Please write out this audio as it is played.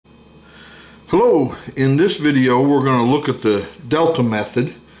Hello, in this video we're going to look at the delta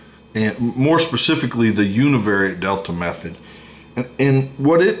method, and more specifically the univariate delta method. And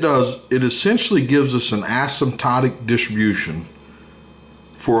what it does, it essentially gives us an asymptotic distribution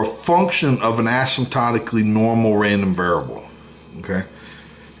for a function of an asymptotically normal random variable. Okay,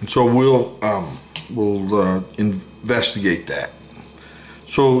 and so we'll investigate that.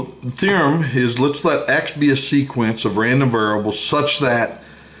 So the theorem is, let's let x be a sequence of random variables such that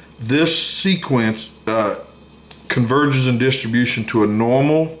this sequence converges in distribution to a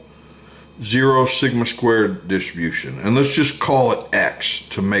normal 0 sigma squared distribution. And let's just call it x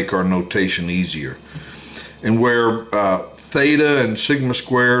to make our notation easier. And where theta and sigma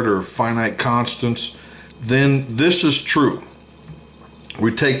squared are finite constants, then this is true.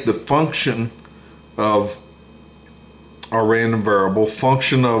 We take the function of our random variable,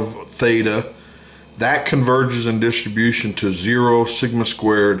 function of theta, that converges in distribution to 0 sigma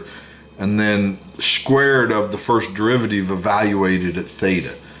squared, and then squared of the first derivative evaluated at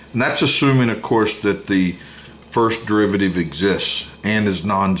theta. And that's assuming, of course, that the first derivative exists and is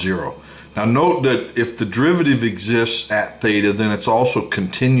non-zero. Now note that if the derivative exists at theta, then it's also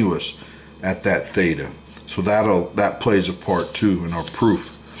continuous at that theta. So that plays a part too in our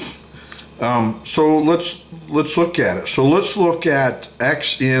proof. So let's look at it. So let's look at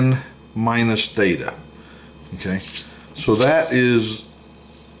xn minus theta. Okay, so that's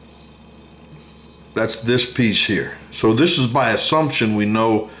this piece here. So this is by assumption we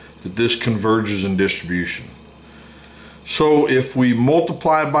know that this converges in distribution. So if we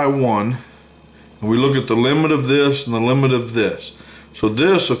multiply by 1 and we look at the limit of this and the limit of this, so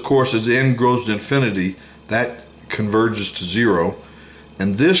this of course as n grows to infinity, that converges to 0.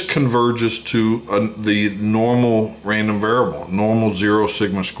 And this converges to the normal random variable, normal 0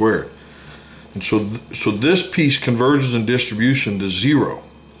 sigma squared. And so this piece converges in distribution to 0.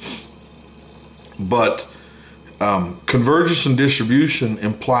 But convergence in distribution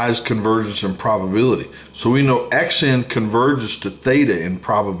implies convergence in probability. So we know xn converges to theta in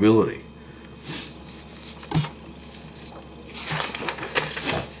probability.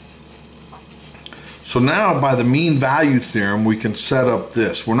 So now by the mean value theorem we can set up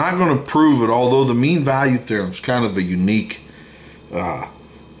this. We're not going to prove it, although the mean value theorem is kind of a unique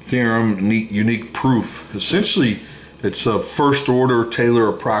theorem, unique proof. Essentially it's a first order Taylor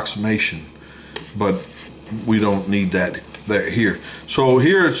approximation, but we don't need that here. So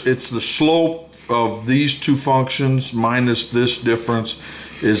here it's the slope of these two functions minus this difference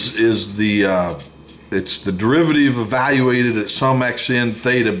is the it's the derivative evaluated at some xn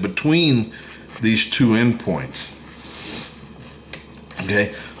theta between these two endpoints.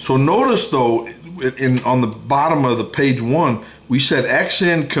 Okay, so notice though on the bottom of the page 1 we said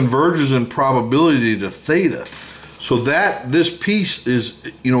xn converges in probability to theta, so that this piece is,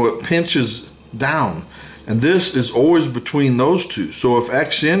 it pinches down, and this is always between those two. So if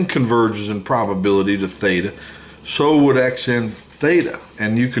xn converges in probability to theta, so would xn theta,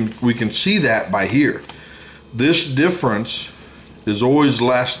 and we can see that by here. This difference is always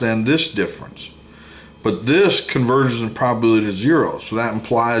less than this difference, but this converges in probability to 0, so that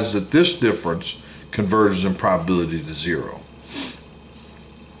implies that this difference converges in probability to 0,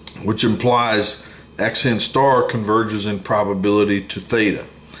 which implies xn star converges in probability to theta.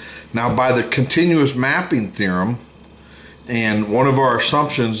 Now by the continuous mapping theorem, and one of our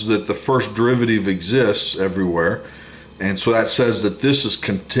assumptions that the first derivative exists everywhere, and so that says that this is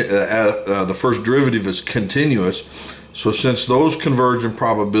the first derivative is continuous. So since those converge in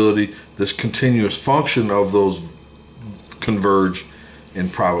probability, this continuous function of those converge in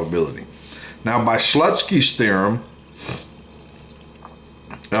probability. Now by Slutsky's theorem,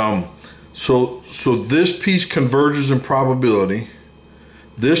 so this piece converges in probability,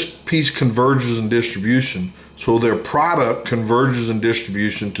 this piece converges in distribution, so their product converges in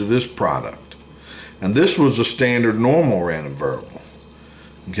distribution to this product. And this was a standard normal random variable.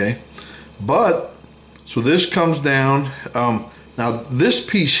 Okay, but so this comes down. Now this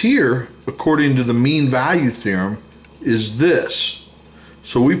piece here, according to the mean value theorem, is this.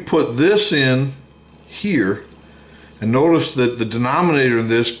 So we put this in here, and notice that the denominator in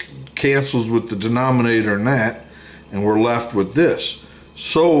this cancels with the denominator in that, and we're left with this.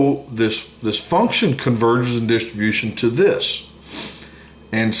 So this function converges in distribution to this.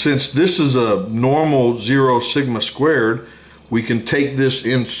 And since this is a normal 0 sigma squared, we can take this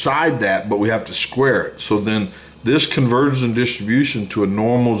inside that, but we have to square it. So then this converges in distribution to a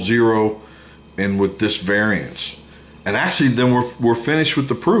normal 0 and with this variance. And actually then we're finished with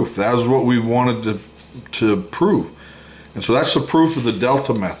the proof. That was what we wanted to prove. And so that's the proof of the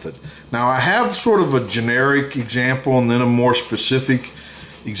delta method. Now I have sort of a generic example and then a more specific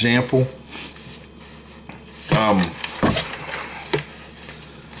example.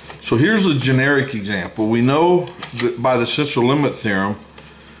 So here's a generic example. We know that by the central limit theorem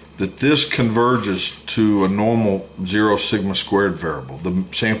that this converges to a normal 0 sigma squared variable, the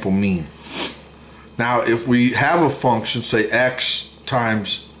sample mean. Now if we have a function, say x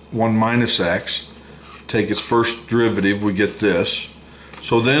times 1 minus x, take its first derivative, we get this.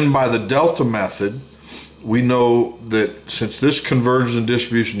 So then by the delta method, we know that since this converges in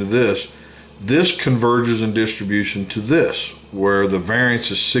distribution to this converges in distribution to this, where the variance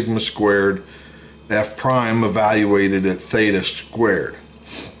is sigma squared f prime evaluated at theta squared.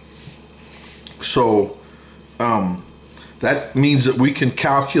 So that means that we can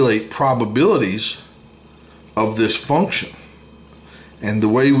calculate probabilities of this function. And the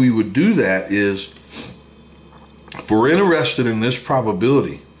way we would do that is, if we're interested in this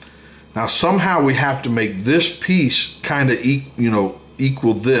probability, now somehow we have to make this piece kind of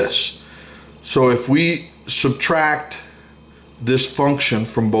equal this. So if we subtract this function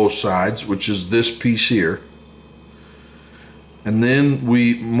from both sides, which is this piece here, and then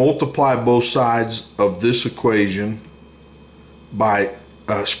we multiply both sides of this equation by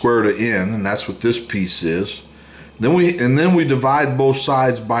square root of n, and that's what this piece is. Then we divide both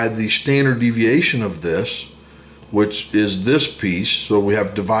sides by the standard deviation of this, which is this piece. So we have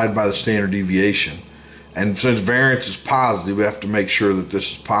to divide by the standard deviation, and since variance is positive, we have to make sure that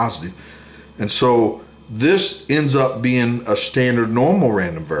this is positive. And so this ends up being a standard normal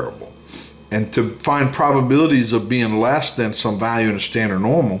random variable. And to find probabilities of being less than some value in a standard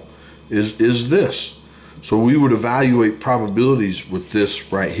normal is this. So we would evaluate probabilities with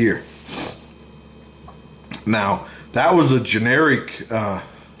this right here. Now that was a generic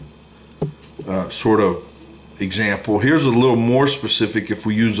sort of example. Here's a little more specific if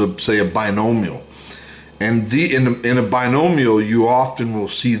we use say a binomial. And in a binomial you often will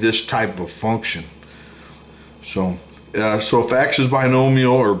see this type of function. So if x is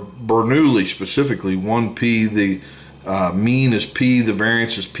binomial, or Bernoulli specifically, 1p, the mean is p, the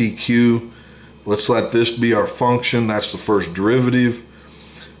variance is pq. Let's let this be our function. That's the first derivative.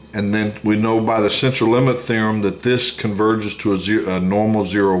 And then we know by the central limit theorem that this converges to a normal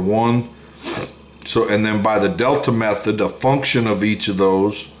 0, 1. So, and then by the delta method, a function of each of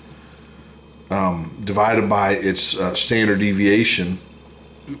those divided by its standard deviation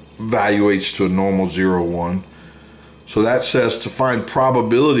evaluates to a normal 0, 1. So that says to find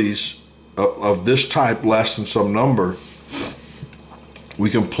probabilities of this type less than some number, we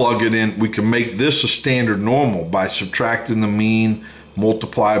can plug it in. We can make this a standard normal by subtracting the mean,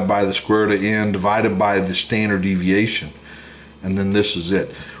 multiplied by the square root of n, divided by the standard deviation, and then this is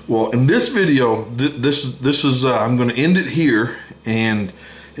it. Well, in this video, I'm going to end it here, and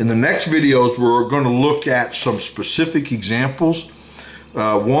in the next videos we're going to look at some specific examples.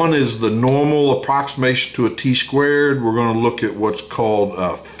 One is the normal approximation to a t-squared. We're going to look at what's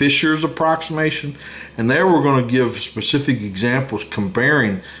called Fisher's approximation, and there we're going to give specific examples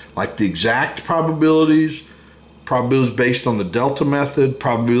comparing like the exact probabilities, probabilities based on the delta method,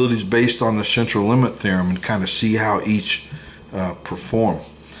 probabilities based on the central limit theorem, and kind of see how each perform.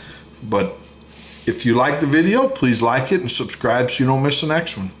 But if you like the video, please like it and subscribe so you don't miss the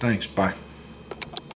next one. Thanks. Bye.